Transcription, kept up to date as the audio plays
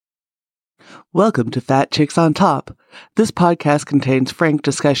Welcome to Fat Chicks on Top. This podcast contains frank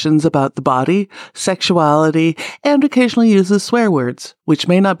discussions about the body, sexuality, and occasionally uses swear words, which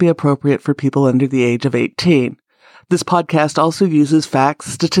may not be appropriate for people under the age of 18. This podcast also uses facts,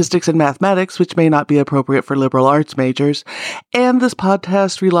 statistics, and mathematics, which may not be appropriate for liberal arts majors. And this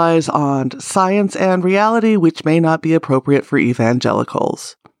podcast relies on science and reality, which may not be appropriate for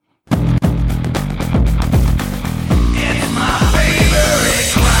evangelicals.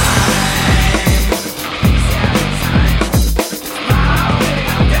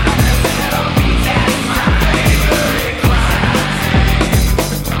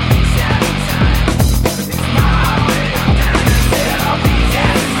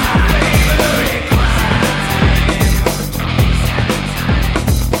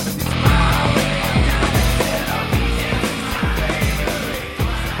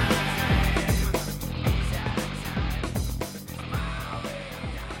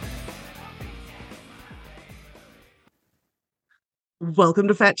 Welcome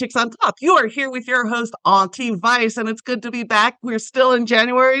to Fat Chicks on Top. You are here with your host, Auntie Vice, and it's good to be back. We're still in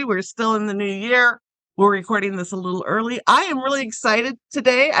January. We're still in the new year. We're recording this a little early. I am really excited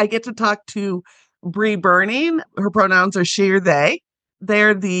today. I get to talk to Bree Burning. Her pronouns are she or they.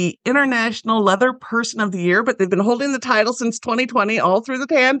 They're the International Leather Person of the Year, but they've been holding the title since 2020, all through the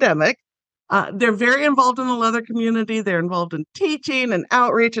pandemic. They're very involved in the leather community. They're involved in teaching and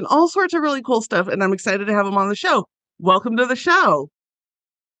outreach and all sorts of really cool stuff, and I'm excited to have them on the show. Welcome to the show.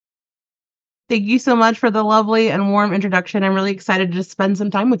 Thank you so much for the lovely and warm introduction. I'm really excited to spend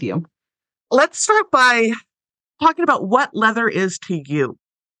some time with you. Let's start by talking about what leather is to you.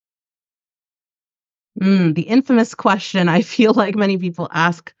 The infamous question I feel like many people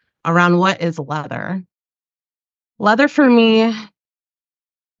ask around what is leather. Leather for me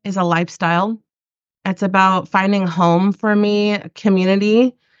is a lifestyle. It's about finding home for me, a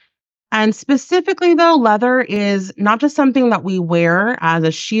community. And specifically, though, leather is not just something that we wear as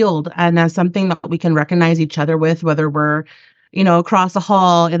a shield and as something that we can recognize each other with, whether we're, across a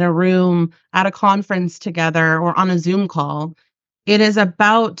hall, in a room, at a conference together, or on a Zoom call. It is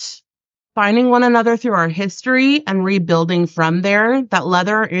about finding one another through our history and rebuilding from there. That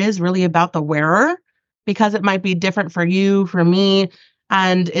leather is really about the wearer because it might be different for you, for me,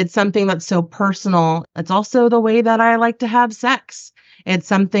 and it's something that's so personal. It's also the way that I like to have sex. It's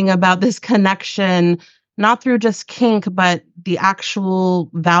something about this connection, not through just kink, but the actual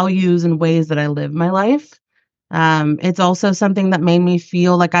values and ways that I live my life. It's also something that made me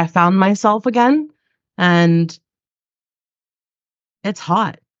feel like I found myself again. And it's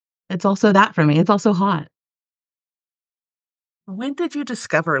hot. It's also that for me. It's also hot. When did you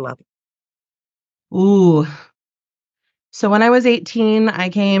discover leather? Ooh. So when I was 18, I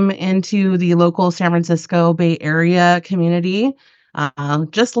came into the local San Francisco Bay Area community.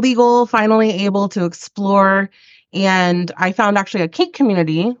 Just legal, finally able to explore. And I found actually a kink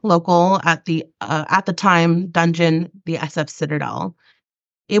community local at the time dungeon, the SF Citadel.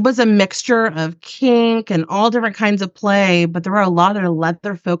 It was a mixture of kink and all different kinds of play, but there were a lot of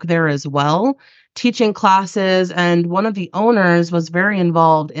leather folk there as well, teaching classes. And one of the owners was very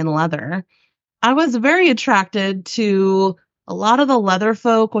involved in leather. I was very attracted to a lot of the leather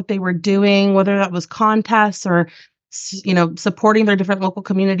folk, what they were doing, whether that was contests or supporting their different local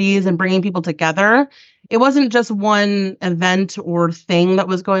communities and bringing people together. It wasn't just one event or thing that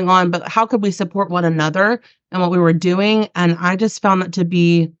was going on, but how could we support one another and what we were doing? And I just found that to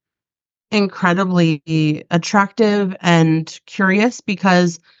be incredibly attractive and curious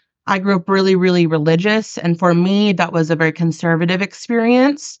because I grew up really, really religious. And for me, that was a very conservative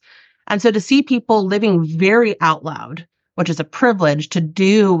experience. And so to see people living very out loud, which is a privilege to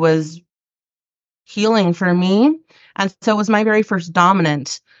do, was healing for me. And so it was my very first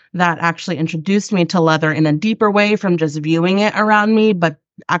dominant that actually introduced me to leather in a deeper way from just viewing it around me, but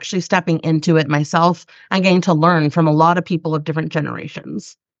actually stepping into it myself and getting to learn from a lot of people of different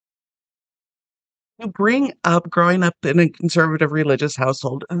generations. You bring up growing up in a conservative religious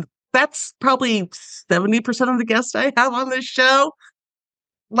household. That's probably 70% of the guests I have on this show.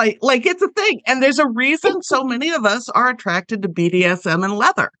 Like it's a thing. And there's a reason so many of us are attracted to BDSM and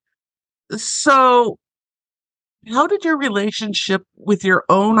leather. So how did your relationship with your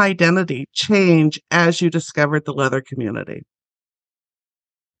own identity change as you discovered the leather community?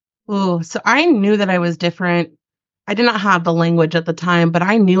 Oh, so I knew that I was different. I did not have the language at the time, but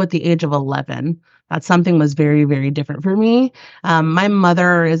I knew at the age of 11 that something was very, very different for me. My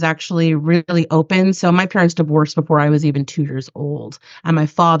mother is actually really open. So my parents divorced before I was even 2 years old. And my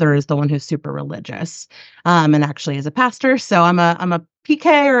father is the one who's super religious and actually is a pastor. So I'm a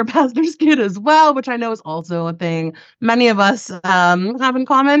PK or a pastor's kid as well, which I know is also a thing many of us have in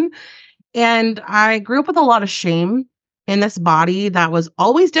common. And I grew up with a lot of shame in this body that was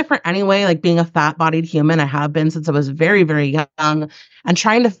always different anyway, like being a fat-bodied human. I have been since I was very, very young, and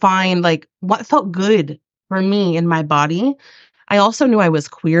trying to find like what felt good for me in my body. I also knew I was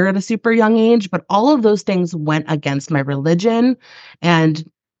queer at a super young age, but all of those things went against my religion and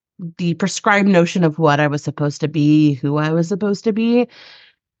the prescribed notion of what I was supposed to be, who I was supposed to be.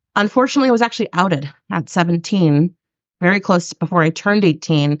 Unfortunately, I was actually outed at 17, very close before I turned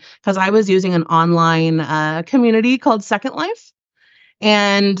 18, because I was using an online community called Second Life.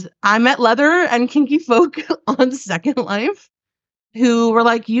 And I met leather and kinky folk on Second Life who were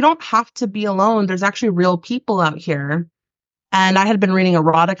like, you don't have to be alone. There's actually real people out here. And I had been reading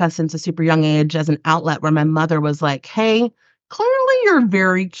erotica since a super young age as an outlet where my mother was like, hey, clearly you're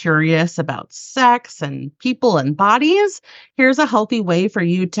very curious about sex and people and bodies. Here's a healthy way for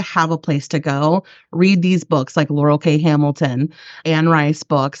you to have a place to go. Read these books like Laurel K. Hamilton, Anne Rice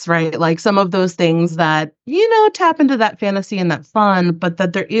books, right? Like some of those things that, tap into that fantasy and that fun, but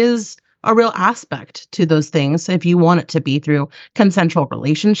that there is a real aspect to those things if you want it to be through consensual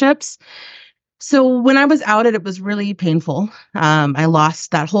relationships. So when I was outed, it was really painful. I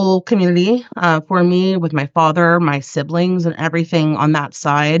lost that whole community for me with my father, my siblings, and everything on that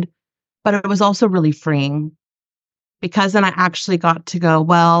side. But it was also really freeing because then I actually got to go,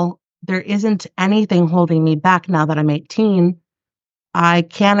 well, there isn't anything holding me back now that I'm 18. I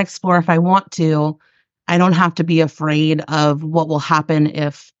can explore if I want to. I don't have to be afraid of what will happen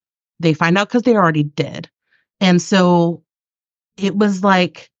if they find out because they already did. And so it was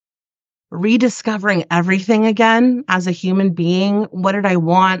like, rediscovering everything again as a human being. What did I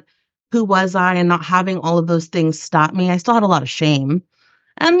want? Who was I? And not having all of those things stop me. I still had a lot of shame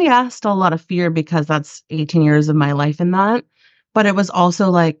and yeah, still a lot of fear because that's 18 years of my life in that. But it was also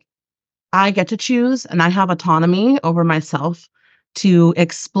like, I get to choose and I have autonomy over myself to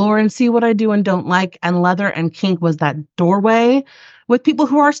explore and see what I do and don't like. And leather and kink was that doorway with people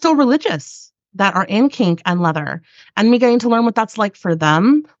who are still religious that are in kink and leather, and me getting to learn what that's like for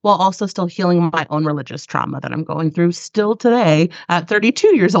them while also still healing my own religious trauma that I'm going through still today at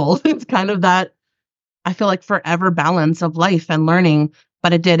 32 years old. It's kind of that, I feel like, forever balance of life and learning.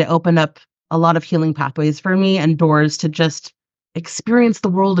 But it opened up a lot of healing pathways for me and doors to just experience the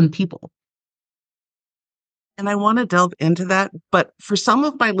world and people. And I want to delve into that. But for some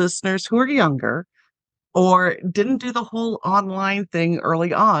of my listeners who are younger or didn't do the whole online thing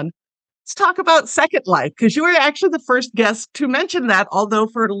early on, let's talk about Second Life because you were actually the first guest to mention that, although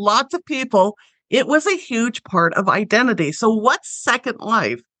for lots of people, it was a huge part of identity. So, what's Second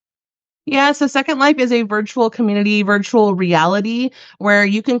Life? Yeah, so Second Life is a virtual community, virtual reality where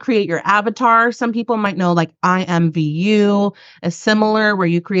you can create your avatar. Some people might know like IMVU is similar, where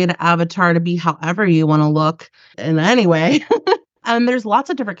you create an avatar to be however you want to look in any way. And there's lots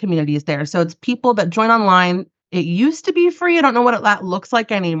of different communities there. So it's people that join online. It used to be free. I don't know what that looks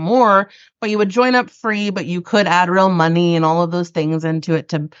like anymore, but you would join up free, but you could add real money and all of those things into it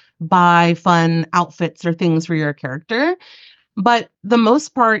to buy fun outfits or things for your character. But the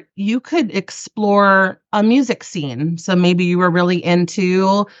most part, you could explore a music scene. So maybe you were really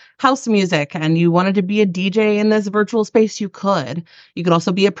into house music and you wanted to be a DJ in this virtual space, you could. You could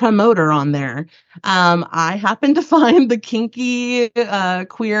also be a promoter on there. I happened to find the kinky,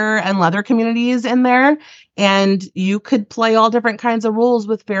 queer, and leather communities in there. And you could play all different kinds of roles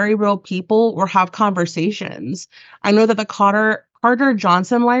with very real people or have conversations. I know that the Carter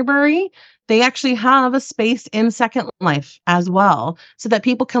Johnson Library, they actually have a space in Second Life as well so that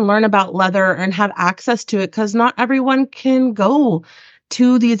people can learn about leather and have access to it because not everyone can go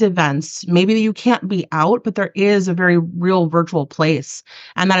to these events. Maybe you can't be out, but there is a very real virtual place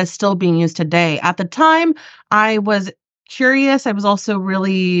and that is still being used today. At the time, I was curious. I was also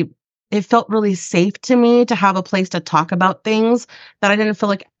it felt really safe to me to have a place to talk about things that I didn't feel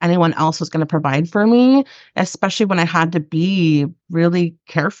like anyone else was going to provide for me, especially when I had to be really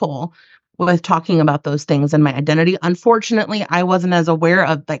careful with talking about those things and my identity. Unfortunately, I wasn't as aware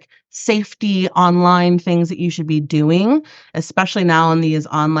of like safety online things that you should be doing, especially now in these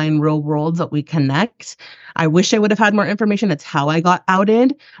online real worlds that we connect. I wish I would have had more information. It's how I got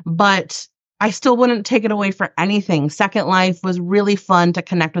outed, but I still wouldn't take it away for anything. Second Life was really fun to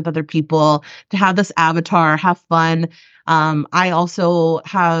connect with other people, to have this avatar, have fun. I also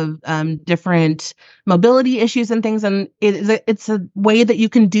have different mobility issues and things, and it's a way that you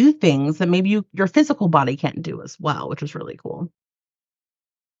can do things that maybe your physical body can't do as well, which is really cool.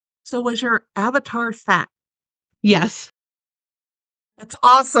 So, was your avatar fat? Yes, That's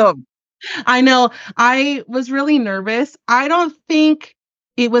awesome. I know. I was really nervous. I don't think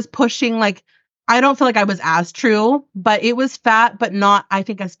it was pushing like I don't feel like I was as true, but it was fat, but not, I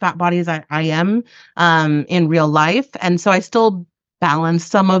think, as fat body as I am in real life. And so I still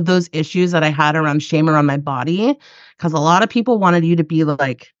balanced some of those issues that I had around shame around my body, because a lot of people wanted you to be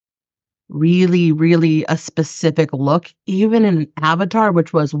like really, really a specific look, even in an avatar,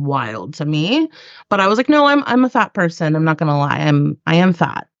 which was wild to me. But I was like, no, I'm a fat person. I'm not gonna lie. I am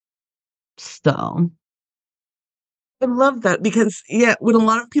fat. So I love that because, yeah, when a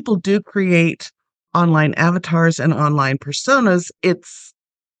lot of people do create online avatars and online personas, it's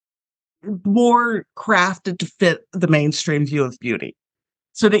more crafted to fit the mainstream view of beauty.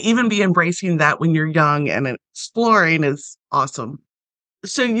 So to even be embracing that when you're young and exploring is awesome.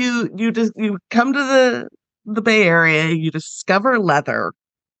 So you come to the Bay Area, you discover leather.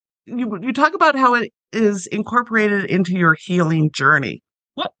 You talk about how it is incorporated into your healing journey.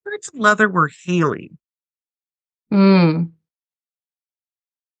 What parts of leather were healing? mm,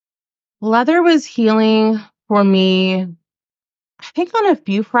 leather was healing for me. I think on a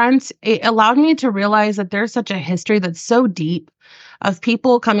few fronts, it allowed me to realize that there's such a history that's so deep of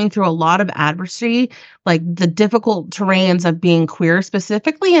people coming through a lot of adversity, like the difficult terrains of being queer,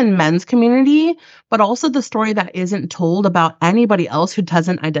 specifically in men's community, but also the story that isn't told about anybody else who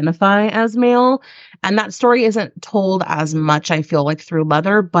doesn't identify as male. And that story isn't told as much, I feel like, through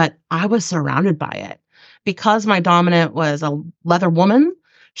leather, but I was surrounded by it. Because my dominant was a leather woman,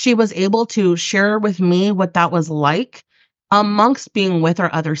 she was able to share with me what that was like amongst being with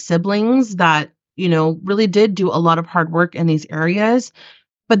our other siblings that, really did do a lot of hard work in these areas,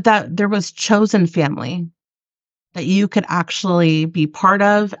 but that there was chosen family that you could actually be part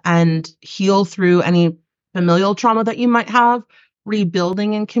of and heal through any familial trauma that you might have,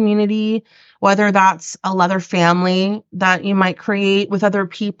 rebuilding in community, whether that's a leather family that you might create with other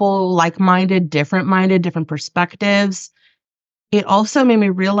people, like-minded, different-minded, different perspectives. It also made me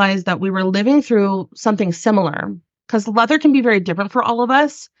realize that we were living through something similar, because leather can be very different for all of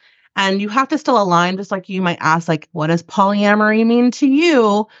us. And you have to still align, just like you might ask, like, what does polyamory mean to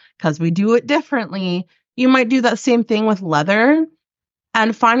you? Because we do it differently. You might do that same thing with leather,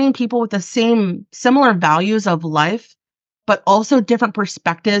 and finding people with the same similar values of life, but also different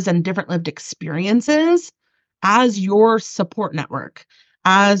perspectives and different lived experiences as your support network,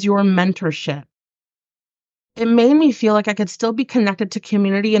 as your mentorship. It made me feel like I could still be connected to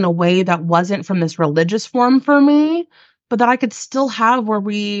community in a way that wasn't from this religious form for me, but that I could still have where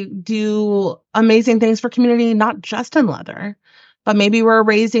we do amazing things for community, not just in leather, but maybe we're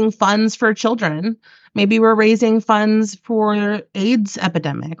raising funds for children. Maybe we're raising funds for AIDS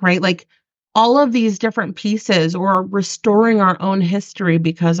epidemic, right? Like all of these different pieces, or restoring our own history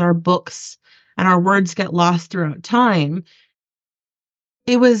because our books and our words get lost throughout time.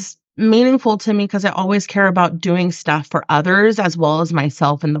 It was meaningful to me because I always care about doing stuff for others as well as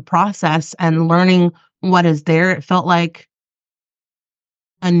myself in the process, and learning what is there. It felt like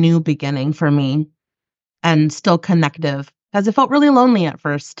a new beginning for me, and still connective, because it felt really lonely at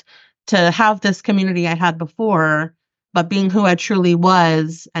first to have this community I had before, but being who I truly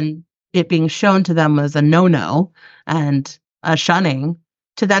was and it being shown to them was a no-no and a shunning,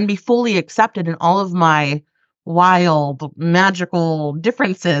 to then be fully accepted in all of my wild, magical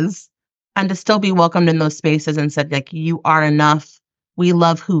differences, and to still be welcomed in those spaces and said, like, you are enough. We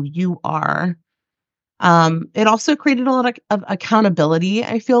love who you are. It also created a lot of accountability,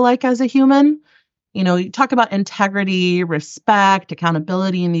 I feel like, as a human. You talk about integrity, respect,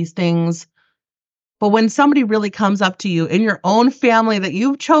 accountability, and these things. But when somebody really comes up to you in your own family that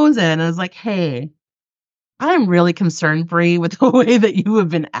you've chosen and is like, hey, I'm really concerned, Bree, with the way that you have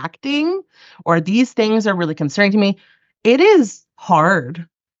been acting, or these things are really concerning to me, it is hard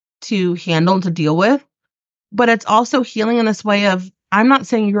to handle and to deal with. But it's also healing in this way of, I'm not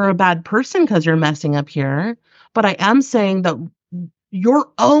saying you're a bad person because you're messing up here, but I am saying that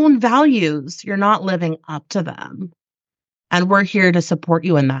your own values, you're not living up to them. And we're here to support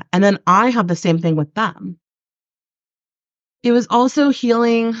you in that. And then I have the same thing with them. It was also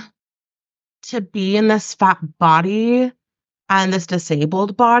healing to be in this fat body and this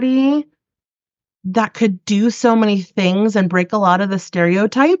disabled body that could do so many things and break a lot of the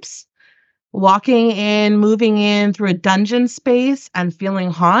stereotypes. Walking in, moving in through a dungeon space and feeling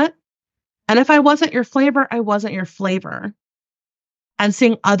hot. And if I wasn't your flavor, I wasn't your flavor. And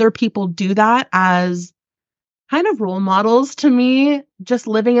seeing other people do that as kind of role models to me, just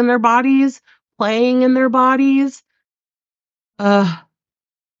living in their bodies, playing in their bodies, uh,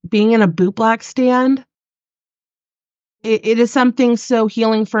 being in a boot black stand. It is something so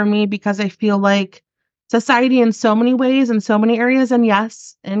healing for me, because I feel like society in so many ways, in so many areas, and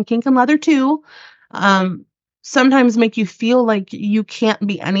yes, and kink and leather too, um, sometimes make you feel like you can't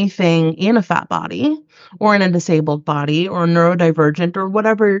be anything in a fat body or in a disabled body or neurodivergent or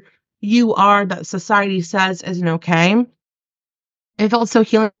whatever you are that society says isn't okay. It felt so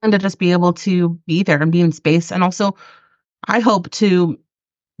healing to just be able to be there and be in space. And also, I hope to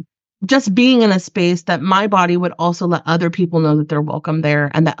just being in a space that my body would also let other people know that they're welcome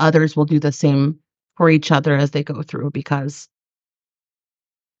there and that others will do the same for each other as they go through because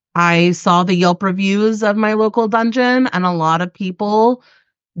I saw the Yelp reviews of my local dungeon, and a lot of people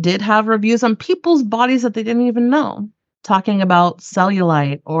did have reviews on people's bodies that they didn't even know, talking about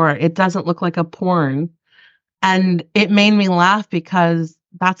cellulite or it doesn't look like a porn. And it made me laugh because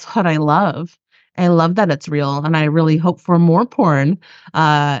that's what I love. I love that it's real, and I really hope for more porn,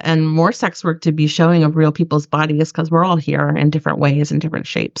 and more sex work to be showing of real people's bodies because 'cause we're all here in different ways and different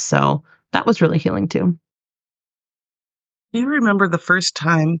shapes, so that was really healing too. Do you remember the first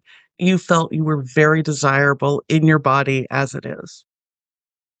time you felt you were very desirable in your body as it is?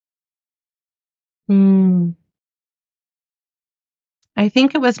 Mm, I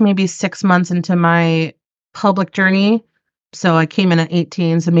think it was maybe 6 months into my public journey, so I came in at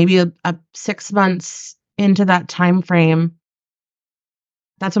 18, so maybe a 6 months into that time frame.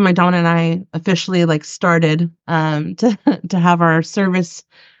 That's when my Dom and I officially, like, started, to to have our service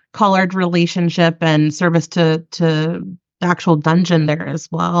collared relationship and service to the actual dungeon there as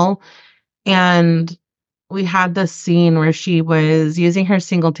well, and we had this scene where she was using her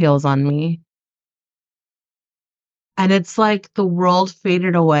single tails on me, and it's like the world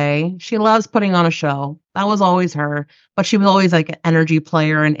faded away. She loves putting on a show. That was always her, but she was always, like, an energy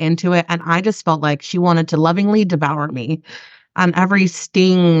player and into it, and I just felt like she wanted to lovingly devour me, and every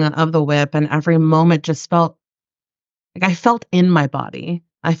sting of the whip and every moment just felt like I felt in my body.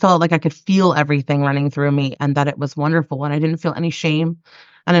 I felt like I could feel everything running through me and that it was wonderful, and I didn't feel any shame.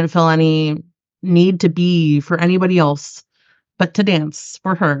 I didn't feel any need to be for anybody else, but to dance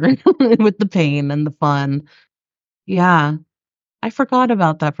for her with the pain and the fun. Yeah, I forgot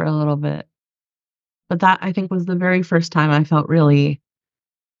about that for a little bit, but that I think was the very first time I felt really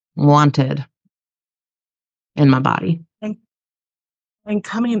wanted in my body. And and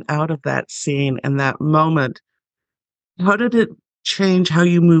coming out of that scene and that moment, how did it change how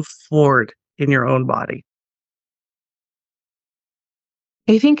you move forward in your own body?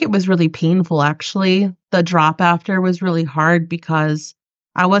 I think it was really painful, actually. The drop after was really hard because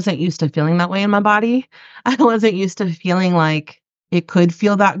I wasn't used to feeling that way in my body. I wasn't used to feeling like it could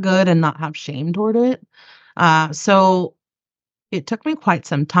feel that good and not have shame toward it. So it took me quite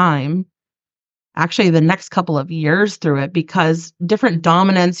some time, actually, the next couple of years through it because different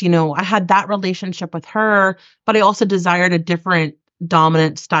dominance, I had that relationship with her, but I also desired a different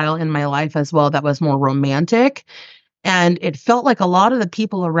dominant style in my life as well that was more romantic. And it felt like a lot of the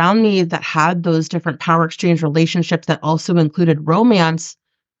people around me that had those different power exchange relationships that also included romance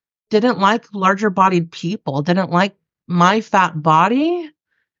didn't like larger bodied people, didn't like my fat body.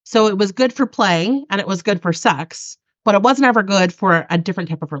 So it was good for play and it was good for sex, but it wasn't ever good for a different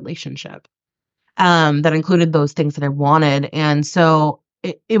type of relationship that included those things that I wanted. And so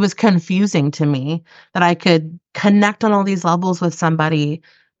it was confusing to me that I could connect on all these levels with somebody,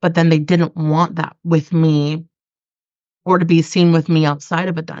 but then they didn't want that with me or to be seen with me outside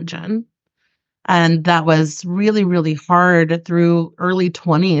of a dungeon. And that was really, really hard through early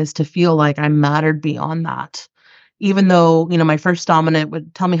 20s to feel like I mattered beyond that. Even though, my first dominant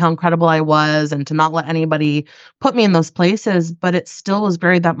would tell me how incredible I was and to not let anybody put me in those places, but it still was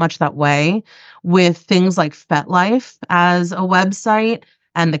very that much that way with things like FetLife as a website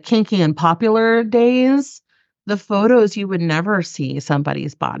and the kinky and popular days. The photos you would never see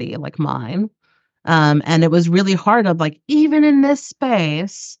somebody's body like mine. And it was really hard of like, even in this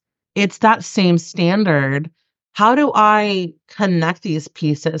space, it's that same standard. How do I connect these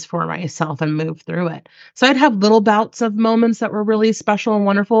pieces for myself and move through it? So I'd have little bouts of moments that were really special and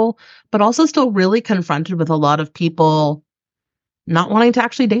wonderful, but also still really confronted with a lot of people not wanting to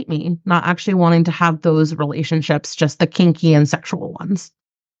actually date me, not actually wanting to have those relationships, just the kinky and sexual ones.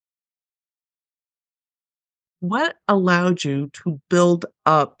 What allowed you to build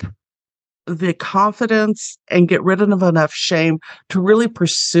up the confidence and get rid of enough shame to really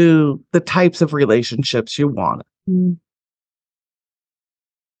pursue the types of relationships you want? Mm.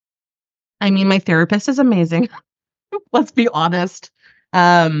 I mean, my therapist is amazing. Let's be honest.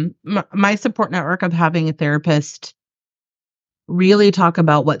 My support network of having a therapist really talk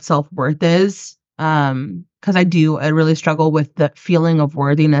about what self-worth is, because I really struggle with the feeling of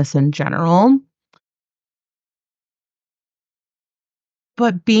worthiness in general,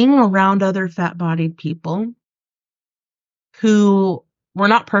 but being around other fat-bodied people who were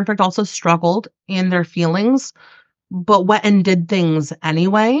not perfect, also struggled in their feelings, but went and did things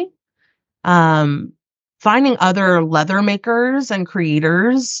anyway. Um, Finding other leather makers and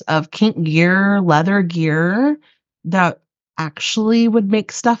creators of kink gear, leather gear that actually would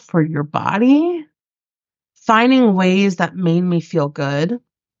make stuff for your body. Finding ways that made me feel good,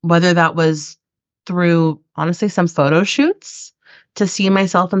 whether that was through, honestly, some photo shoots to see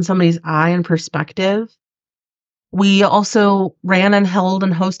myself in somebody's eye and perspective. We also ran and held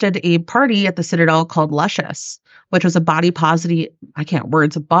and hosted a party at the Citadel called Luscious, which was a body positive, I can't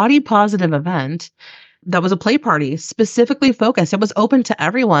words, a body positive event that was a play party specifically focused. It was open to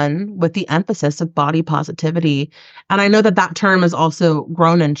everyone with the emphasis of body positivity. And I know that that term has also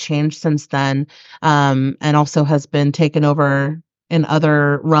grown and changed since then, and also has been taken over in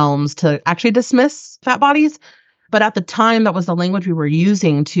other realms to actually dismiss fat bodies. But at the time, that was the language we were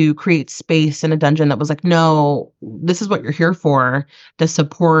using to create space in a dungeon that was like, no, this is what you're here for, to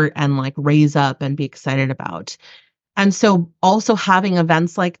support and like raise up and be excited about. And so also having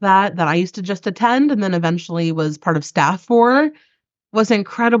events like that I used to just attend and then eventually was part of staff for was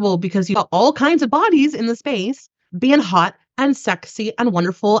incredible because you got all kinds of bodies in the space being hot and sexy and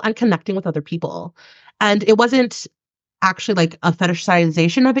wonderful and connecting with other people. And it wasn't actually like a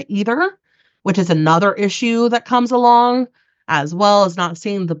fetishization of it either, which is another issue that comes along, as well as not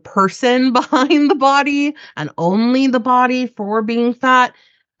seeing the person behind the body and only the body for being fat,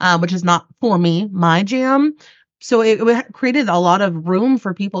 which is not for me, my jam. So it created a lot of room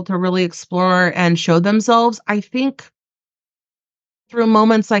for people to really explore and show themselves. I think through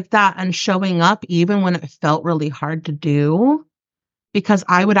moments like that and showing up even when it felt really hard to do, because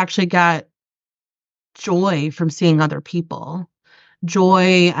I would actually get joy from seeing other people.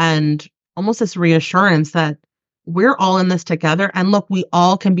 Joy and almost this reassurance that we're all in this together. And look, we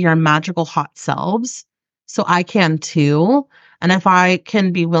all can be our magical hot selves. So I can too. And if I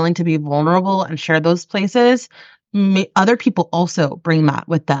can be willing to be vulnerable and share those places, other people also bring that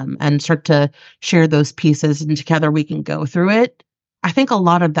with them and start to share those pieces, and together we can go through it. I think a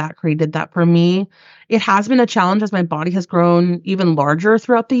lot of that created that for me. It has been a challenge as my body has grown even larger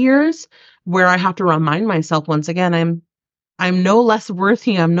throughout the years, where I have to remind myself once again, I'm no less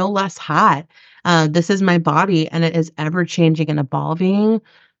worthy. I'm no less hot. This is my body and it is ever changing and evolving.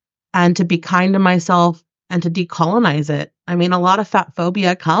 And to be kind to myself and to decolonize it. I mean, a lot of fat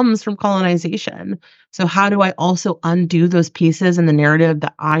phobia comes from colonization. So, how do I also undo those pieces in the narrative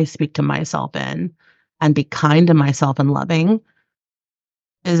that I speak to myself in and be kind to myself and loving?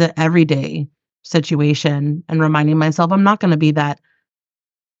 Is an everyday situation and reminding myself I'm not going to be that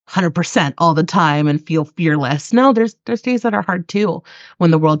 100% all the time and feel fearless. No, there's days that are hard too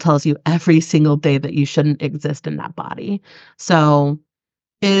when the world tells you every single day that you shouldn't exist in that body. So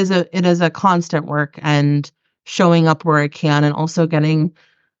it is a constant work and showing up where I can and also getting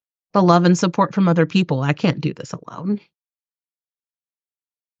the love and support from other people. I can't do this alone.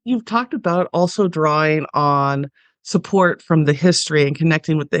 You've talked about also drawing on support from the history and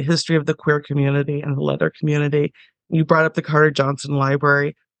connecting with the history of the queer community and the leather community. You brought up the Carter Johnson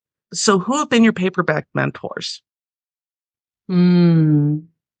Library. So, who have been your paperback mentors? Mm,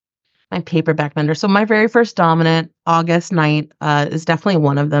 my paperback vendor. So my very first dominant, August Knight, is definitely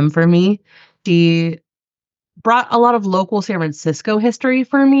one of them for me. She brought a lot of local San Francisco history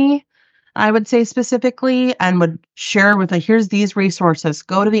for me, I would say specifically, and would share with like, here's these resources.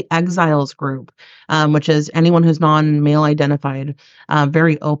 Go to the Exiles group, which is anyone who's non-male identified,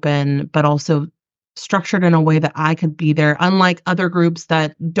 very open, but also structured in a way that I could be there, unlike other groups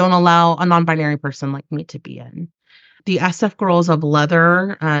that don't allow a non-binary person like me to be in. The SF Girls of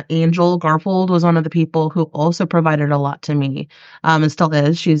Leather, Angel Garfold was one of the people who also provided a lot to me, and still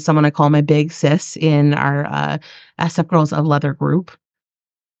is. She's someone I call my big sis in our SF Girls of Leather group.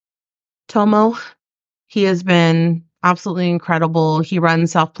 Tomo, he has been absolutely incredible. He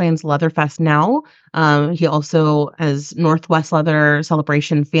runs South Plains Leather Fest now. He also is Northwest Leather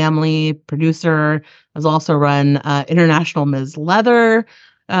Celebration family producer, has also run International Ms. Leather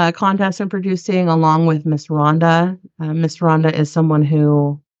contest and producing along with Miss Rhonda. Miss Rhonda is someone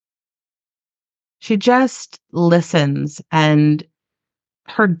who she just listens and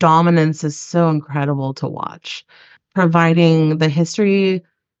her dominance is so incredible to watch, providing the history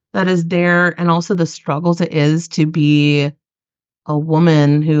that is there and also the struggles it is to be a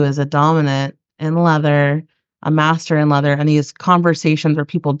woman who is a dominant in leather, a master in leather, and these conversations where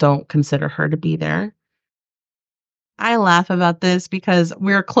people don't consider her to be there. I laugh about this because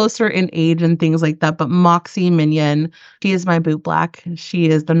we're closer in age and things like that. But Moxie Minion, she is my boot black. She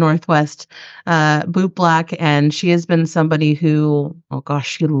is the Northwest boot black. And she has been somebody who, oh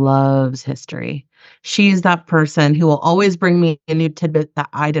gosh, she loves history. She's that person who will always bring me a new tidbit that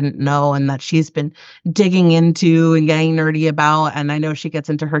I didn't know and that she's been digging into and getting nerdy about. And I know she gets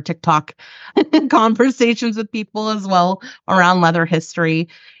into her TikTok conversations with people as well around leather history.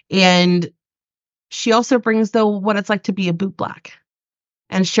 And she also brings, though, what it's like to be a boot black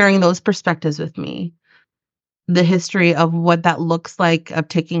and sharing those perspectives with me, the history of what that looks like of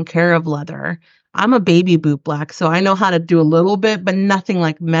taking care of leather. I'm a baby boot black, so I know how to do a little bit, but nothing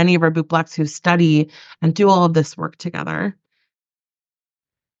like many of our boot blacks who study and do all of this work together.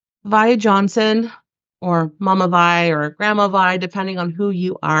 Vi Johnson, or Mama Vi, or Grandma Vi, depending on who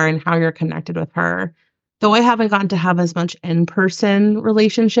you are and how you're connected with her. Though I haven't gotten to have as much in-person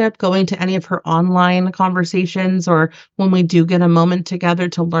relationship, going to any of her online conversations or when we do get a moment together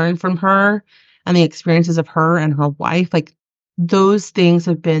to learn from her and the experiences of her and her wife, like those things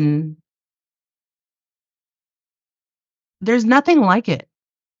have been, there's nothing like it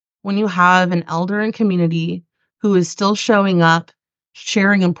when you have an elder in community who is still showing up,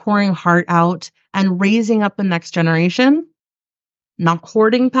 sharing and pouring heart out and raising up the next generation, not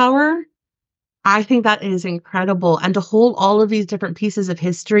hoarding power. I think that is incredible. And to hold all of these different pieces of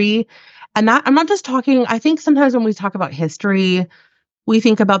history, and that I'm not just talking, I think sometimes when we talk about history, we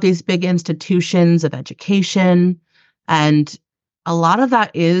think about these big institutions of education. And a lot of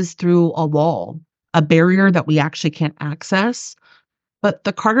that is through a wall, a barrier that we actually can't access. But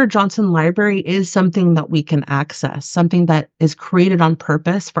the Carter Johnson Library is something that we can access, something that is created on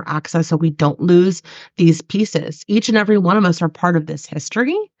purpose for access so we don't lose these pieces. Each and every one of us are part of this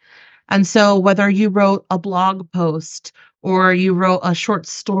history. And so whether you wrote a blog post or you wrote a short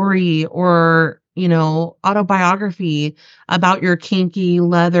story or, autobiography about your kinky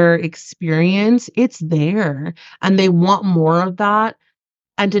leather experience, it's there. And they want more of that.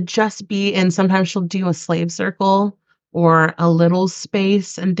 And to just be in, sometimes she'll do a slave circle or a little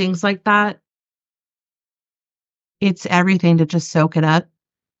space and things like that. It's everything to just soak it up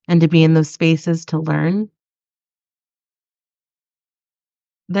and to be in those spaces to learn.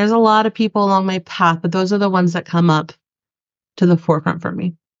 There's a lot of people along my path, but those are the ones that come up to the forefront for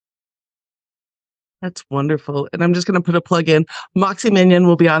me. That's wonderful. And I'm just going to put a plug in. Moxie Minion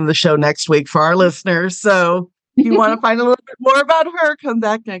will be on the show next week for our listeners. So if you want to find a little bit more about her, come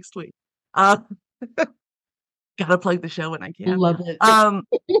back next week. Gotta plug the show when I can. Love it.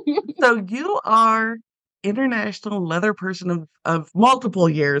 So you are international leather person of multiple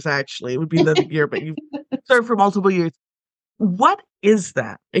years, actually. It would be the year, but you've served for multiple years. What is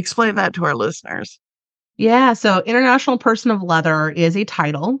that? Explain that to our listeners. Yeah, so International Person of Leather is a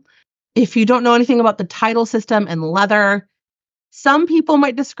title. If you don't know anything about the title system and leather, some people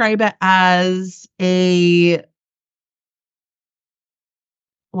might describe it as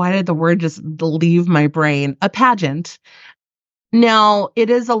why did the word just leave my brain? A pageant. Now, it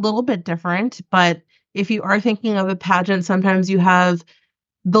is a little bit different, but if you are thinking of a pageant, sometimes you have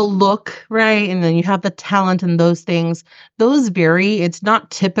the look, right? And then you have the talent and those things. Those vary. It's not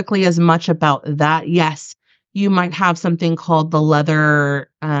typically as much about that. Yes, you might have something called the leather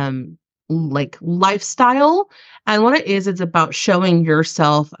like lifestyle. And what it is, it's about showing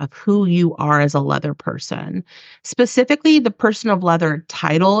yourself of who you are as a leather person. Specifically, the Person of Leather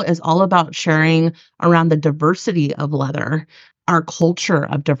title is all about sharing around the diversity of leather, our culture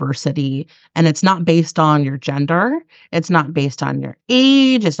of diversity. And it's not based on your gender. It's not based on your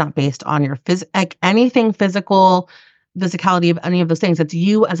age. It's not based on your anything physicality of any of those things. It's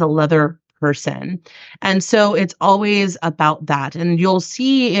you as a leather person. And so it's always about that. And you'll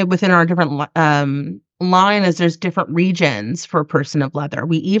see it within our different line as there's different regions for Person of Leather.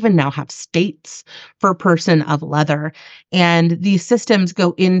 We even now have states for Person of Leather. And these systems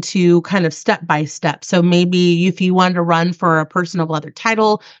go into kind of step by step. So maybe if you wanted to run for a Person of Leather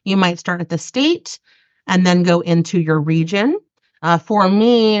title, you might start at the state and then go into your region. For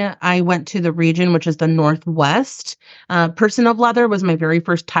me, I went to the region, which is the Northwest. Person of Leather was my very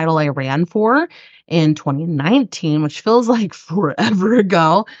first title I ran for in 2019, which feels like forever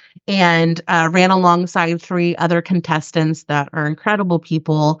ago, and ran alongside 3 other contestants that are incredible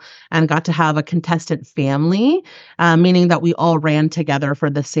people and got to have a contestant family, meaning that we all ran together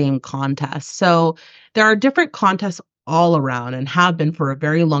for the same contest. So there are different contests all around and have been for a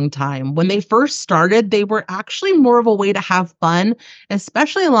very long time. When they first started, they were actually more of a way to have fun,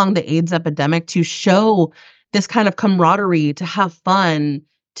 especially along the AIDS epidemic, to show this kind of camaraderie, to have fun,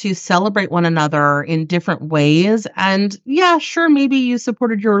 to celebrate one another in different ways. And yeah, sure, maybe you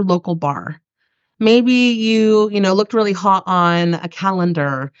supported your local bar. Maybe you looked really hot on a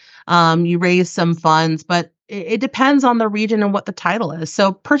calendar. You raised some funds, but it depends on the region and what the title is.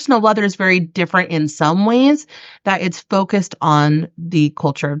 So personal leather is very different in some ways, that it's focused on the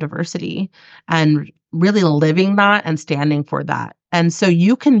culture of diversity and really living that and standing for that. And so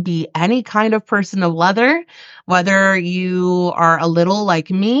you can be any kind of person of leather, whether you are a little like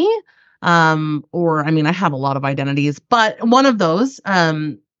me, or I mean, I have a lot of identities, but one of those,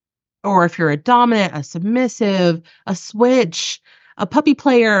 or if you're a dominant, a submissive, a switch, a puppy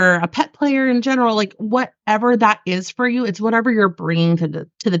player, a pet player in general, like whatever that is for you, it's whatever you're bringing to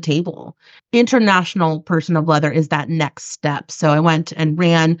the table. International person of leather is that next step. So I went and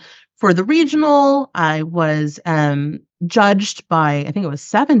ran for the regional. I was judged by, I think it was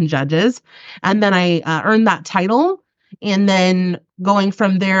 7 judges, and then I earned that title. And then going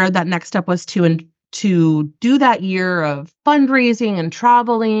from there, that next step was to do that year of fundraising and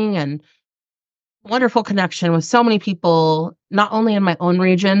traveling and wonderful connection with so many people, not only in my own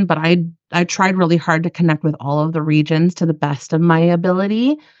region, but I tried really hard to connect with all of the regions to the best of my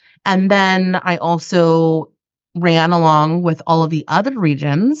ability. And then I also ran along with all of the other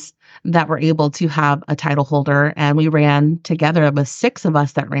regions that were able to have a title holder. And we ran together. It was 6 of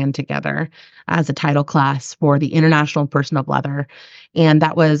us that ran together as a title class for the International Person of Leather. And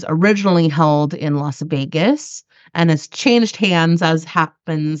that was originally held in Las Vegas and has changed hands, as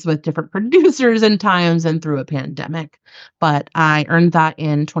happens with different producers and times and through a pandemic. But I earned that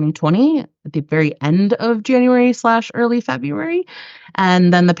in 2020 at the very end of January / early February.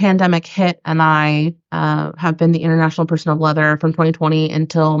 And then the pandemic hit, and I have been the International Person of Leather from 2020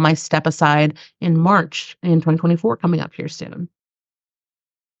 until my step aside in March in 2024 coming up here soon.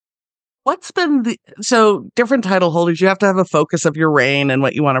 What's been so different title holders, you have to have a focus of your reign and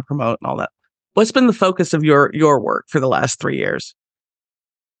what you want to promote and all that. What's been the focus of your work for the last 3 years?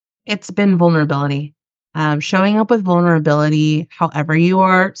 It's been vulnerability. Showing up with vulnerability however you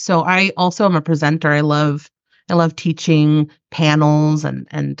are. So I also am a presenter. I love teaching panels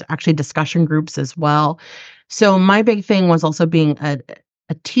and actually discussion groups as well. So my big thing was also being a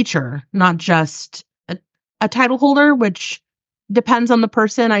teacher, not just a title holder, which depends on the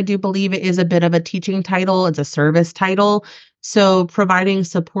person. I do believe it is a bit of a teaching title. It's a service title. So providing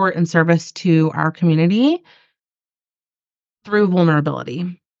support and service to our community through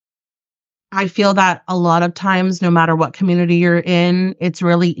vulnerability. I feel that a lot of times, no matter what community you're in, it's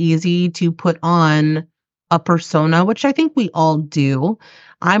really easy to put on a persona, which I think we all do.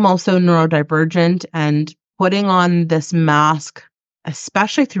 I'm also neurodivergent, and putting on this mask,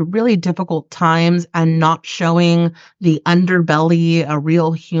 especially through really difficult times and not showing the underbelly, a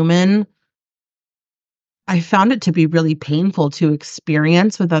real human, I found it to be really painful to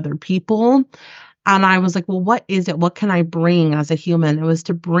experience with other people. And I was like, well, what is it? What can I bring as a human? It was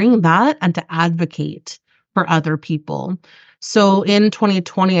to bring that and to advocate for other people. So in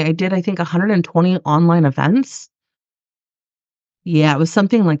 2020, I did, I think, 120 online events. Yeah, it was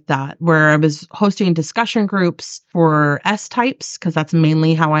something like that, where I was hosting discussion groups for S types, because that's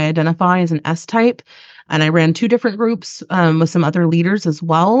mainly how I identify as an S type. And I ran 2 different groups with some other leaders as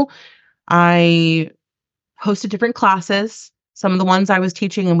well. I hosted different classes. Some of the ones I was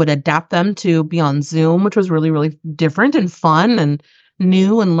teaching and would adapt them to be on Zoom, which was really, really different and fun and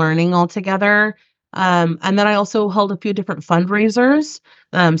new and learning altogether. And then I also held a few different fundraisers,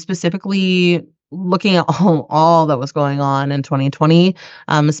 specifically looking at all that was going on in 2020,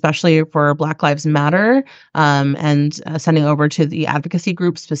 especially for Black Lives Matter, and sending over to the advocacy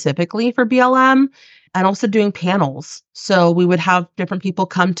group specifically for BLM, and also doing panels. So we would have different people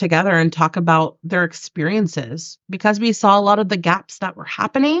come together and talk about their experiences, because we saw a lot of the gaps that were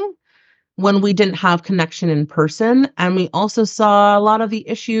happening when we didn't have connection in person. And we also saw a lot of the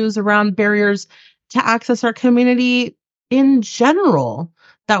issues around barriers to access our community in general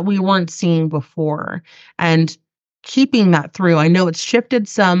that we weren't seeing before. And keeping that through, I know it's shifted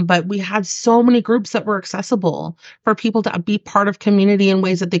some, but we had so many groups that were accessible for people to be part of community in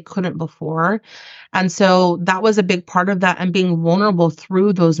ways that they couldn't before. And so that was a big part of that, and being vulnerable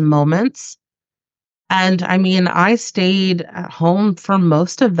through those moments. And I mean, I stayed at home for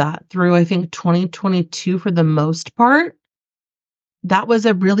most of that through, I think, 2022 for the most part. That was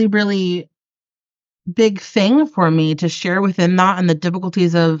a really, really big thing for me to share within that, and the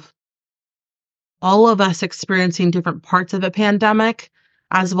difficulties of all of us experiencing different parts of a pandemic,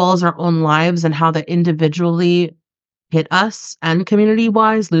 as well as our own lives, and how that individually hit us and community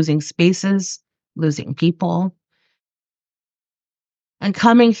wise, losing spaces, losing people. And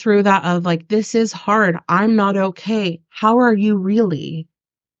coming through that of like, this is hard. I'm not okay. How are you really?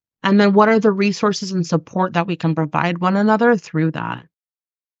 And then what are the resources and support that we can provide one another through that?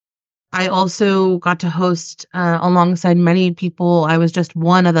 I also got to host alongside many people. I was just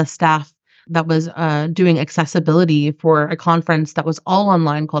one of the staff that was doing accessibility for a conference that was all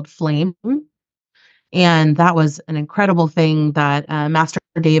online called Flame. And that was an incredible thing that Master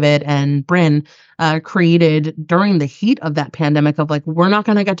David and Bryn created during the heat of that pandemic of like, we're not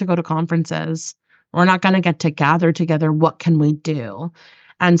going to get to go to conferences. We're not going to get to gather together. What can we do?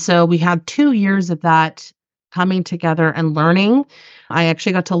 And so we had 2 years of that coming together and learning. I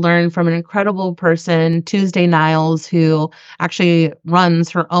actually got to learn from an incredible person, Tuesday Niles, who actually runs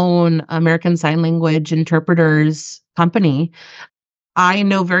her own American Sign Language interpreters company. I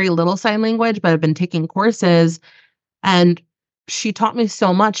know very little sign language, but I've been taking courses, and she taught me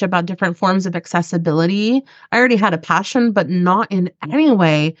so much about different forms of accessibility. I already had a passion, but not in any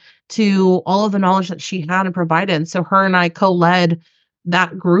way to all of the knowledge that she had and provided. So her and I co-led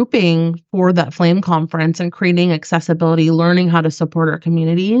that grouping for that Flame conference and creating accessibility, learning how to support our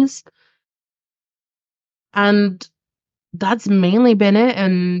communities. And that's mainly been it,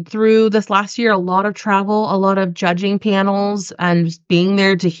 and through this last year, a lot of travel, a lot of judging panels, and just being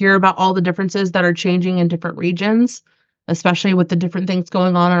there to hear about all the differences that are changing in different regions, especially with the different things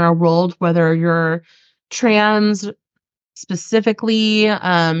going on in our world, whether you're trans specifically,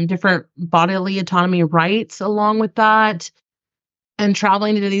 different bodily autonomy rights along with that, and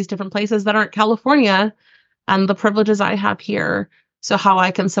traveling to these different places that aren't California and the privileges I have here. So how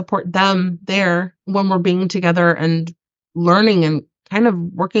I can support them there when we're being together and learning and kind of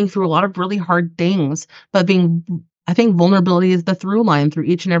working through a lot of really hard things, but I think vulnerability is the through line through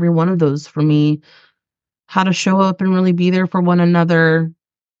each and every one of those for me. How to show up and really be there for one another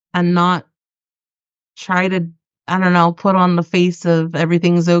and not try to, I don't know, put on the face of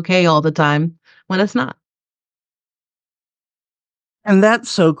everything's okay all the time when it's not. And that's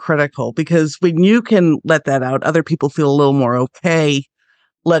so critical because when you can let that out, other people feel a little more okay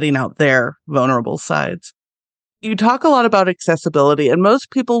letting out their vulnerable sides. You talk a lot about accessibility, and most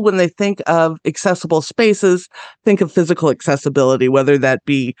people, when they think of accessible spaces, think of physical accessibility, whether that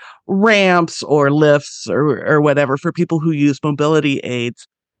be ramps or lifts or whatever for people who use mobility aids.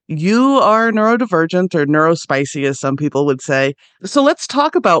 You are neurodivergent or neurospicy, as some people would say. So let's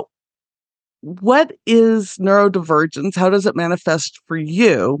talk about what is neurodivergence? How does it manifest for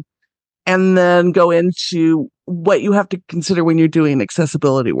you? And then go into what you have to consider when you're doing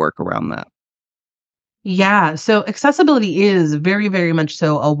accessibility work around that. Yeah, so accessibility is very, very much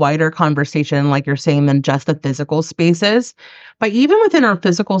so a wider conversation, like you're saying, than just the physical spaces. But even within our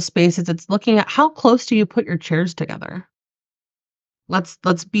physical spaces, it's looking at how close do you put your chairs together?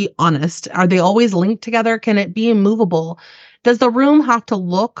 Let's be honest. Are they always linked together? Can it be movable? Does the room have to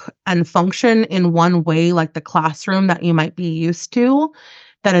look and function in one way, like the classroom that you might be used to?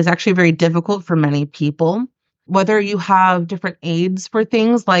 That is actually very difficult for many people. Whether you have different aids for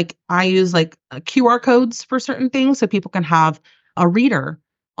things, like I use like QR codes for certain things so people can have a reader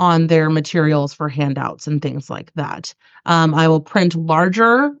on their materials for handouts and things like that. I will print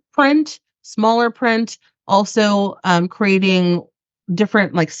larger print, smaller print, also creating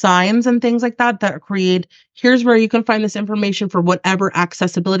different like signs and things like that that create, here's where you can find this information for whatever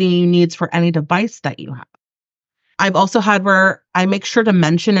accessibility you needs for any device that you have. I've also had where I make sure to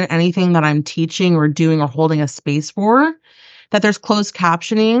mention in anything that I'm teaching or doing or holding a space for that there's closed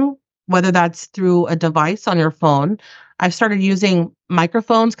captioning, whether that's through a device on your phone. I've started using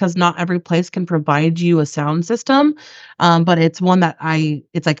microphones because not every place can provide you a sound system. But it's one that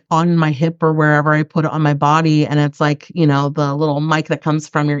it's like on my hip or wherever I put it on my body. And it's like, the little mic that comes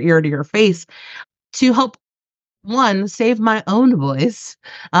from your ear to your face to help one, save my own voice,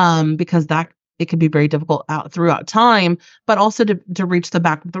 because that it can be very difficult out throughout time, but also to reach the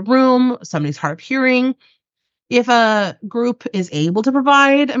back of the room, somebody's hard of hearing. If a group is able to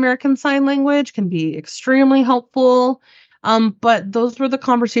provide American Sign Language, can be extremely helpful. But those were the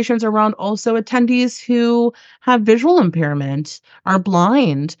conversations around also attendees who have visual impairment, are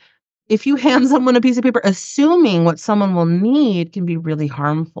blind. If you hand someone a piece of paper assuming what someone will need can be really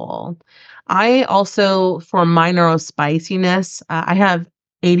harmful. I also, for my neurospiciness, I have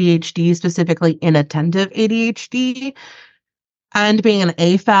ADHD, specifically inattentive ADHD. And being an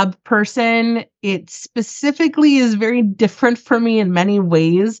AFAB person, it specifically is very different for me in many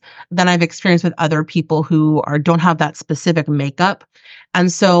ways than I've experienced with other people who don't have that specific makeup.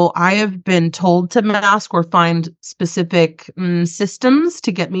 And so I have been told to mask or find specific systems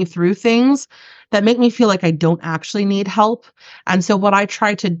to get me through things that make me feel like I don't actually need help. And so what I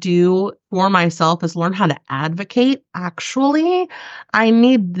try to do for myself is learn how to advocate. Actually, I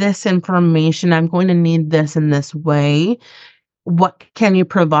need this information. I'm going to need this in this way. What can you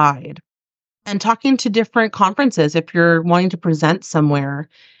provide? And talking to different conferences if you're wanting to present somewhere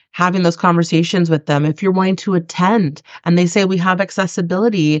having those conversations with them. If you're wanting to attend and they say we have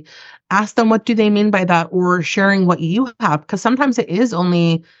accessibility, ask them what do they mean by that, or sharing what you have, because sometimes it is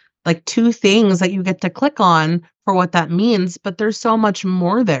only like two things that you get to click on for what that means, but there's so much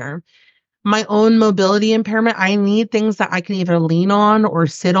more there. My own mobility impairment, I need things that I can either lean on or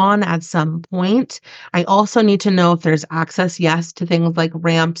sit on at some point. I also need to know if there's access, yes, to things like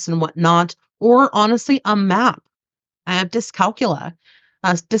ramps and whatnot, or honestly, a map. I have dyscalculia.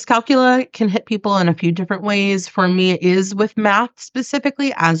 Dyscalculia can hit people in a few different ways. For me, it is with math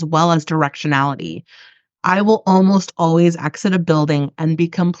specifically, as well as directionality. I will almost always exit a building and be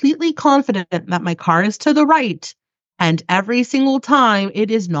completely confident that my car is to the right. And every single time it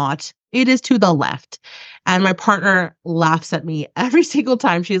is not, it is to the left. And my partner laughs at me every single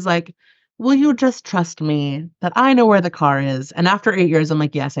time. She's like, will you just trust me that I know where the car is? And after 8 years, I'm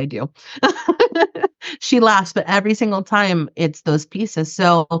like, yes, I do. She laughs, but every single time it's those pieces.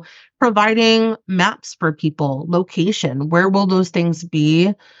 So providing maps for people, location, where will those things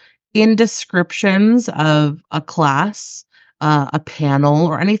be? In descriptions of a class, a panel,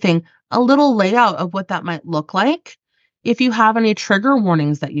 or anything, a little layout of what that might look like. If you have any trigger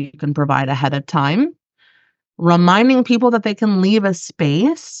warnings that you can provide ahead of time, reminding people that they can leave a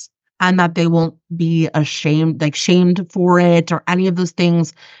space and that they won't be ashamed, like shamed for it or any of those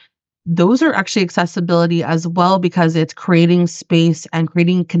things. Those are actually accessibility as well, because it's creating space and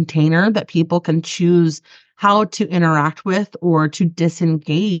creating container that people can choose how to interact with or to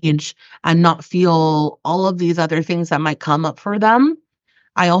disengage and not feel all of these other things that might come up for them.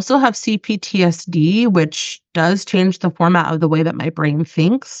 I also have CPTSD, which does change the format of the way that my brain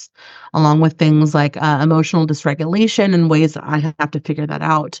thinks, along with things like emotional dysregulation and ways that I have to figure that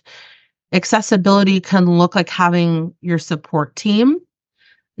out. Accessibility can look like having your support team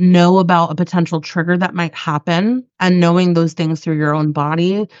know about a potential trigger that might happen and knowing those things through your own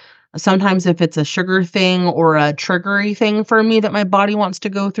body. Sometimes if it's a sugar thing or a triggery thing for me that my body wants to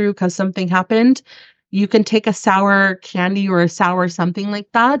go through because something happened, you can take a sour candy or a sour something like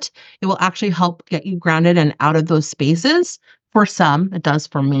that. It will actually help get you grounded and out of those spaces. For some, it does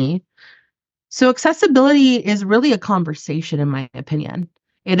for me. So accessibility is really a conversation, in my opinion.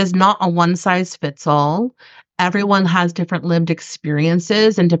 It is not a one size fits all. Everyone has different lived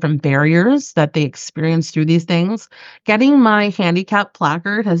experiences and different barriers that they experience through these things. Getting my handicap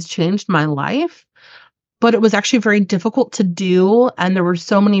placard has changed my life, but it was actually very difficult to do. And there were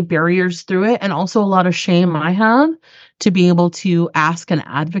so many barriers through it, and also a lot of shame I had to be able to ask and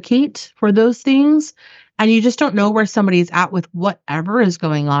advocate for those things. And you just don't know where somebody's at with whatever is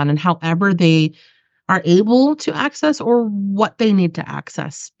going on and however they are able to access or what they need to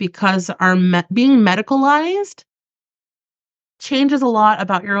access, because being medicalized changes a lot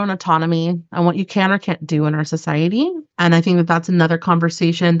about your own autonomy and what you can or can't do in our society. And I think that that's another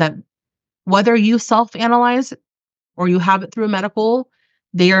conversation that whether you self-analyze or you have it through a medical,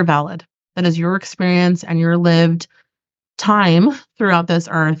 they are valid. That is your experience and your lived time throughout this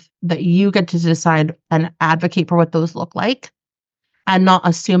earth that you get to decide and advocate for what those look like, and not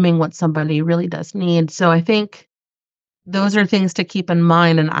assuming what somebody really does need. So I think those are things to keep in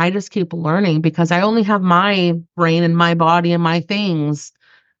mind. And I just keep learning because I only have my brain and my body and my things.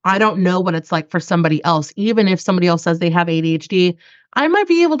 I don't know what it's like for somebody else. Even if somebody else says they have ADHD, I might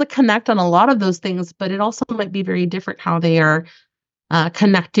be able to connect on a lot of those things, but it also might be very different how they are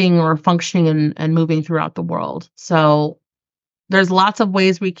connecting or functioning and moving throughout the world. So there's lots of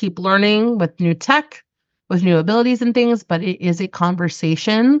ways we keep learning with new tech, with new abilities and things, but it is a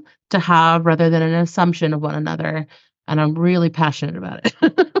conversation to have rather than an assumption of one another. And I'm really passionate about it.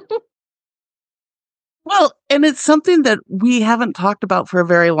 Well, and it's something that we haven't talked about for a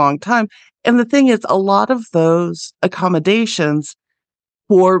very long time. And the thing is, a lot of those accommodations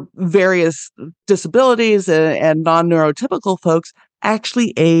for various disabilities and non-neurotypical folks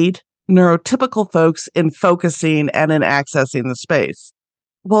actually aid neurotypical folks in focusing and in accessing the space.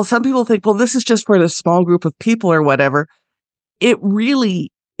 Well, some people think, well, this is just for a small group of people or whatever. It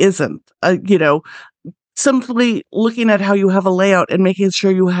really isn't. Simply looking at how you have a layout and making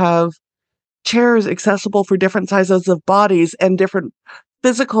sure you have chairs accessible for different sizes of bodies and different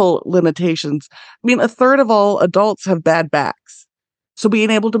physical limitations. I mean, a third of all adults have bad backs. So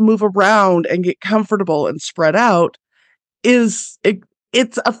being able to move around and get comfortable and spread out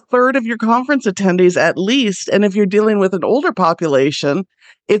it's a third of your conference attendees at least. And if you're dealing with an older population,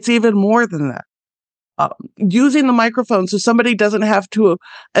 it's even more than that. Using the microphone so somebody doesn't have to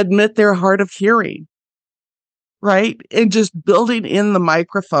admit they're hard of hearing, right? And just building in the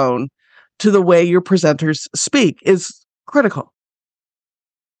microphone to the way your presenters speak is critical.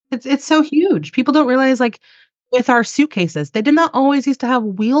 It's so huge. People don't realize, like, with our suitcases. They did not always used to have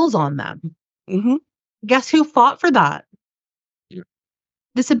wheels on them. Hmm. Guess who fought for that?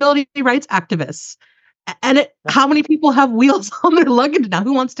 Disability rights activists. And how many people have wheels on their luggage now?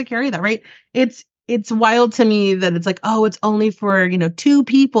 Who wants to carry that, right? It's wild to me that it's like, oh, it's only for, two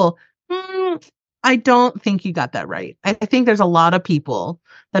people. I don't think you got that right. I think there's a lot of people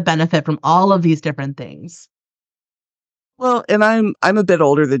that benefit from all of these different things. Well, and I'm a bit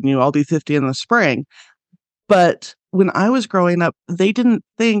older than you. I'll be 50 in the spring. But when I was growing up, they didn't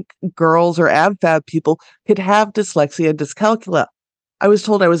think girls or ABFAB people could have dyslexia and dyscalculia. I was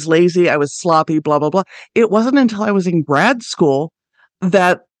told I was lazy, I was sloppy, blah, blah, blah. It wasn't until I was in grad school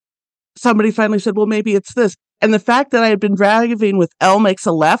that somebody finally said, well, maybe it's this. And the fact that I had been driving with L makes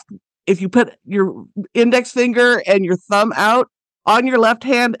a left, if you put your index finger and your thumb out on your left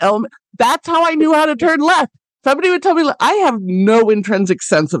hand, L, that's how I knew how to turn left. Somebody would tell me, I have no intrinsic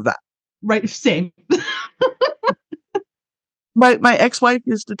sense of that. Right, same. My ex-wife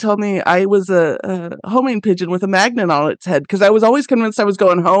used to tell me I was a homing pigeon with a magnet on its head because I was always convinced I was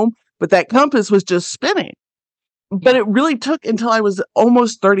going home, but that compass was just spinning. But it really took until I was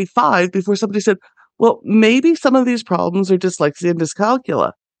almost 35 before somebody said, well, maybe some of these problems are dyslexia and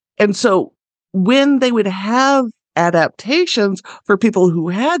dyscalculia. And so when they would have adaptations for people who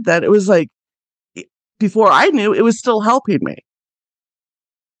had that, it was like, before I knew, it was still helping me.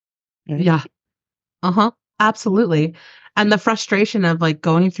 Yeah. Uh-huh. Absolutely. And the frustration of like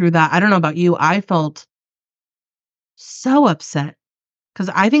going through that, I don't know about you, I felt so upset because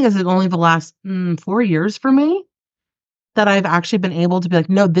I think this is only the last 4 years for me that I've actually been able to be like,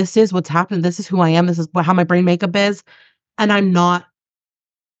 no, this is what's happening. This is who I am. This is how my brain makeup is. And I'm not,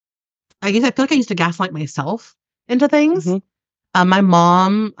 I guess I feel like I used to gaslight myself into things. Mm-hmm. My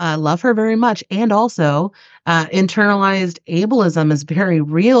mom, love her very much. And also, internalized ableism is very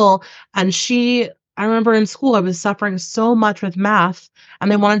real. And I remember in school, I was suffering so much with math,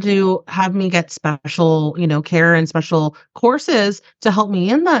 and they wanted to have me get special, care and special courses to help me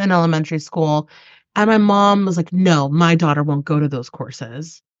in that in elementary school. And my mom was like, no, my daughter won't go to those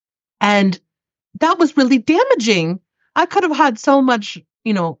courses. And that was really damaging. I could have had so much,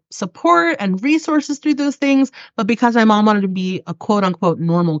 support and resources through those things, but because my mom wanted to be a quote unquote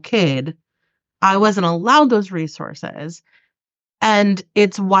normal kid, I wasn't allowed those resources. And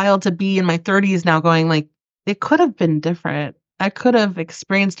it's wild to be in my 30s now going like, it could have been different. I could have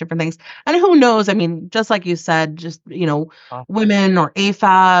experienced different things. And who knows? I mean, just like you said, just, women or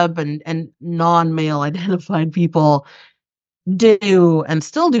AFAB and non-male identified people do and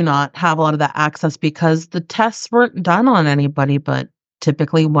still do not have a lot of that access because the tests weren't done on anybody but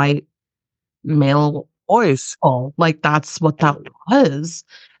typically white male Boys. like that's what that was.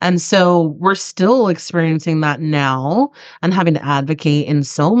 And so we're still experiencing that now and having to advocate in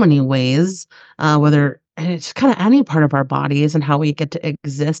so many ways, whether it's kind of any part of our bodies and how we get to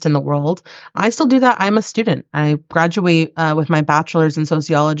exist in the world. I still do that. I'm a student. I graduate with my bachelor's in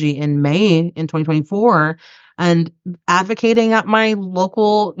sociology in May in 2024. And advocating at my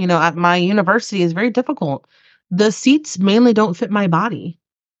local, at my university is very difficult. The seats mainly don't fit my body.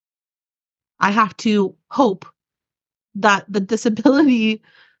 I have to hope that the disability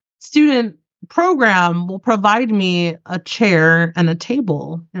student program will provide me a chair and a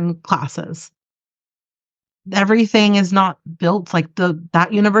table in classes. Everything is not built like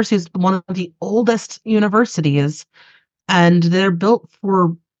that university is one of the oldest universities, and they're built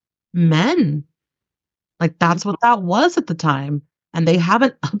for men. Like that's what that was at the time, and they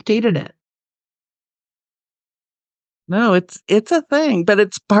haven't updated it. No, it's a thing, but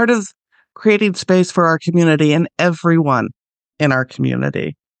it's part of creating space for our community and everyone in our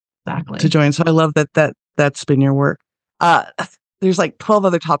community Exactly. to join. So I love that's been your work. There's like 12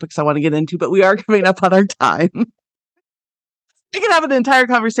 other topics I want to get into, but we are coming up on our time. We can have an entire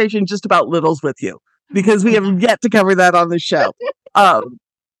conversation just about littles with you because we have yet to cover that on the show.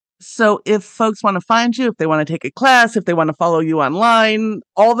 So if folks want to find you, if they want to take a class, if they want to follow you online,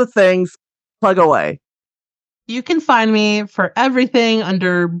 all the things, plug away. You can find me for everything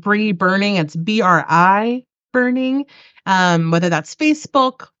under Bri Burning. It's BRI Burning. Whether that's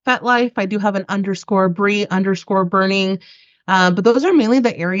Facebook, FetLife, I do have an _Bri_Burning. But those are mainly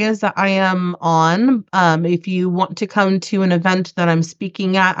the areas that I am on. If you want to come to an event that I'm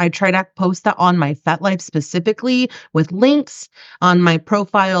speaking at, I try to post that on my FetLife specifically with links on my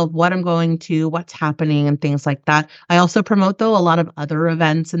profile of what I'm going to, what's happening, and things like that. I also promote, though, a lot of other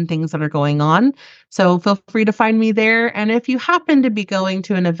events and things that are going on. So feel free to find me there. And if you happen to be going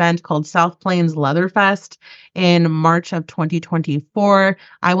to an event called South Plains Leatherfest in March of 2024,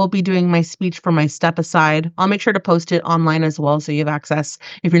 I will be doing my speech for my Step Aside. I'll make sure to post it online as as well. So you have access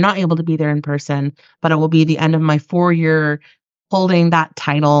if you're not able to be there in person, but it will be the end of my 4-year holding that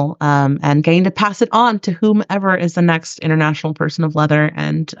title, and getting to pass it on to whomever is the next International Person of Leather,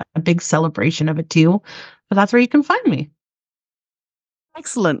 and a big celebration of it too. But that's where you can find me.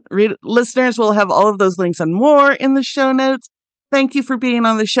 Excellent. Listeners will have all of those links and more in the show notes. Thank you for being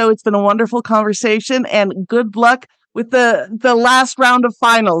on the show. It's been a wonderful conversation, and good luck with the last round of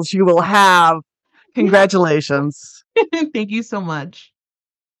finals you will have. Congratulations. Thank you so much.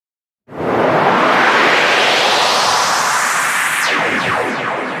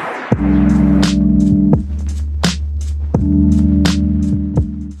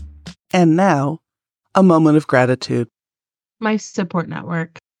 And now, a moment of gratitude. My support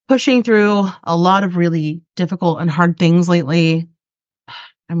network. Pushing through a lot of really difficult and hard things lately.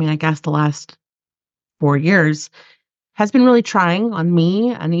 I mean, I guess the last 4 years has been really trying on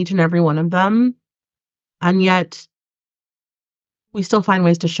me and each and every one of them. And yet, we still find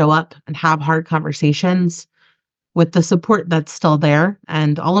ways to show up and have hard conversations with the support that's still there.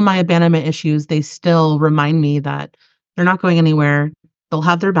 And all of my abandonment issues, they still remind me that they're not going anywhere. They'll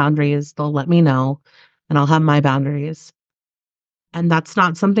have their boundaries. They'll let me know, and I'll have my boundaries. And that's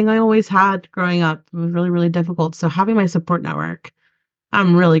not something I always had growing up. It was really, really difficult. So having my support network,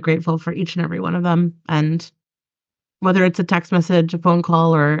 I'm really grateful for each and every one of them. And whether it's a text message, a phone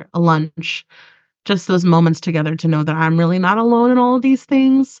call, or a lunch, just those moments together to know that I'm really not alone in all of these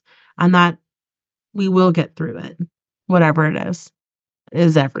things, and that we will get through it. Whatever it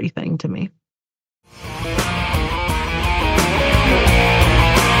is everything to me.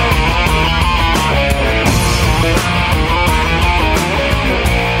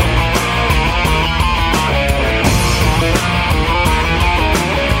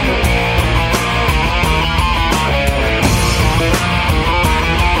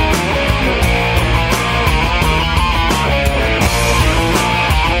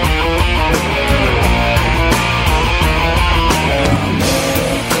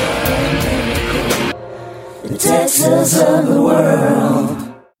 Texas of the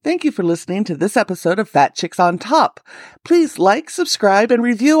world. Thank you for listening to this episode of Fat Chicks on Top. Please like, subscribe, and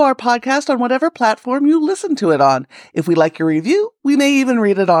review our podcast on whatever platform you listen to it on. If we like your review, we may even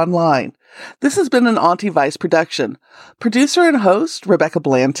read it online. This has been an Auntie Vice production. Producer and host, Rebecca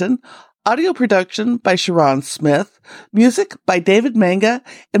Blanton. Audio production by Sharon Smith. Music by David Manga.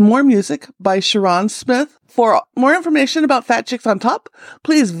 And more music by Sharon Smith. For more information about Fat Chicks on Top,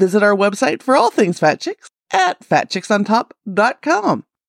 please visit our website for all things Fat Chicks at fatchicksontop.com.